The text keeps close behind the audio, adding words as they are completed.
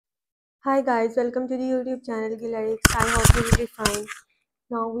Hi guys, welcome to the YouTube channel gilllyrics. I hope you will be fine.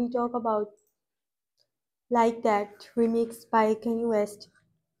 Now we talk about Like That remix by Kanye West,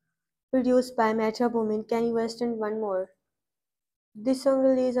 produced by Metro Boomin, Kanye West and one more. This song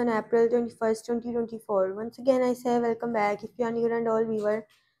released on April 21st, 2024. Once again I say welcome back if you are new and all viewer.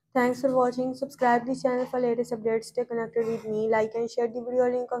 Thanks for watching. Subscribe this channel for latest updates. Stay connected with me. Like and share the video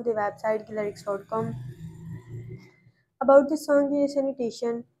link of the website gilllyrics.com. About the song is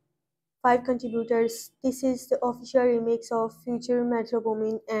annotation. Five contributors. This is the official remix of future Metro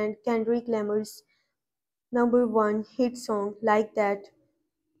Boomin and Kendrick Lamar's number one hit song "Like That"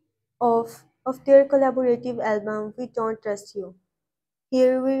 of their collaborative album "We Don't Trust You".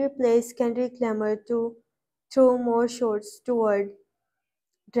 Here we replace Kendrick Lamar to throw more shots toward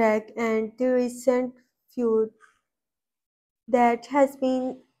Drake and the recent feud that has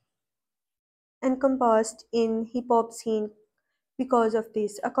been encompassed in hip hop scene because of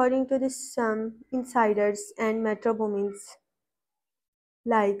this. According to some insiders and Metro Boomin's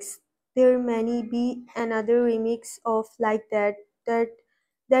likes, there may be another remix of Like That that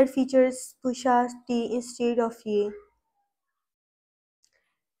that features Pusha T instead of Ye,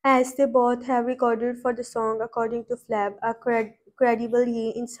 as they both have recorded for the song, according to Flab, a credible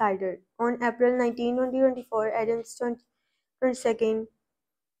Ye insider. On April 19, 2024, Adams 22nd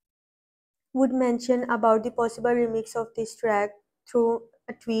would mention about the possible remix of this track through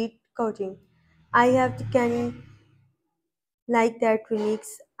a tweet quoting, "I have the Kenny Like That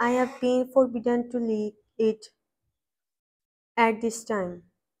remix. I have been forbidden to leak it at this time."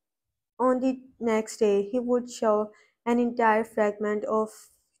 On the next day, he would show an entire fragment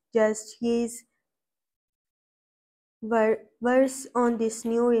of just his verse on this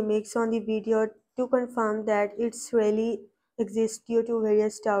new remix on the video to confirm that it's really exists due to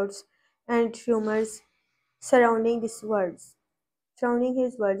various doubts and rumors surrounding his words.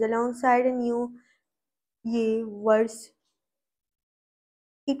 Alongside a new Ye verse,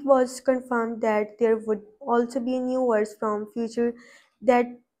 it was confirmed that there would also be a new verse from Future that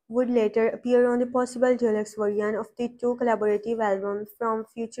would later appear on the possible deluxe version of the two collaborative albums from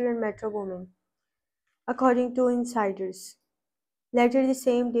Future and Metro Boomin, according to insiders. Later the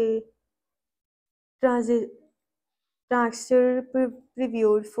same day, Transi- Traxxer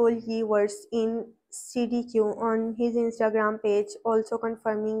previewed full Ye verse in CDQ on his Instagram page, also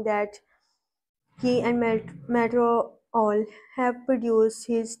confirming that he and Metro all have produced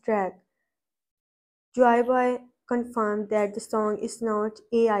his track. Joy Boy confirmed that the song is not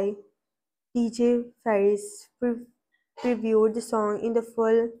AI. DJ Ferris previewed the song in the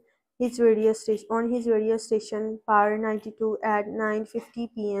full his radio station Power 92 at 9:50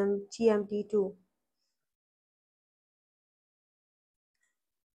 p.m. GMT too.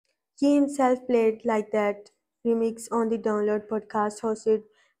 He himself played Like That remix on the Download podcast hosted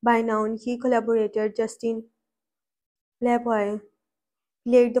by Noun. He collaborated Justin Playboy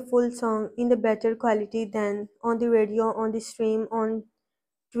played the full song in the better quality than on the radio on the stream on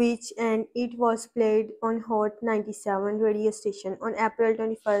Twitch, and it was played on Hot 97 radio station on April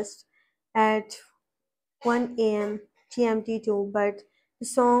 21st at 1 a.m. GMT2, but the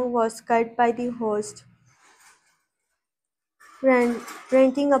song was cut by the host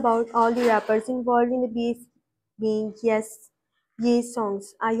ranting about all the rappers involved in the beef being yes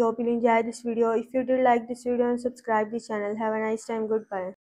songs. I hope you enjoyed this video. If you did like this video and subscribe the channel. Have a nice time. Goodbye.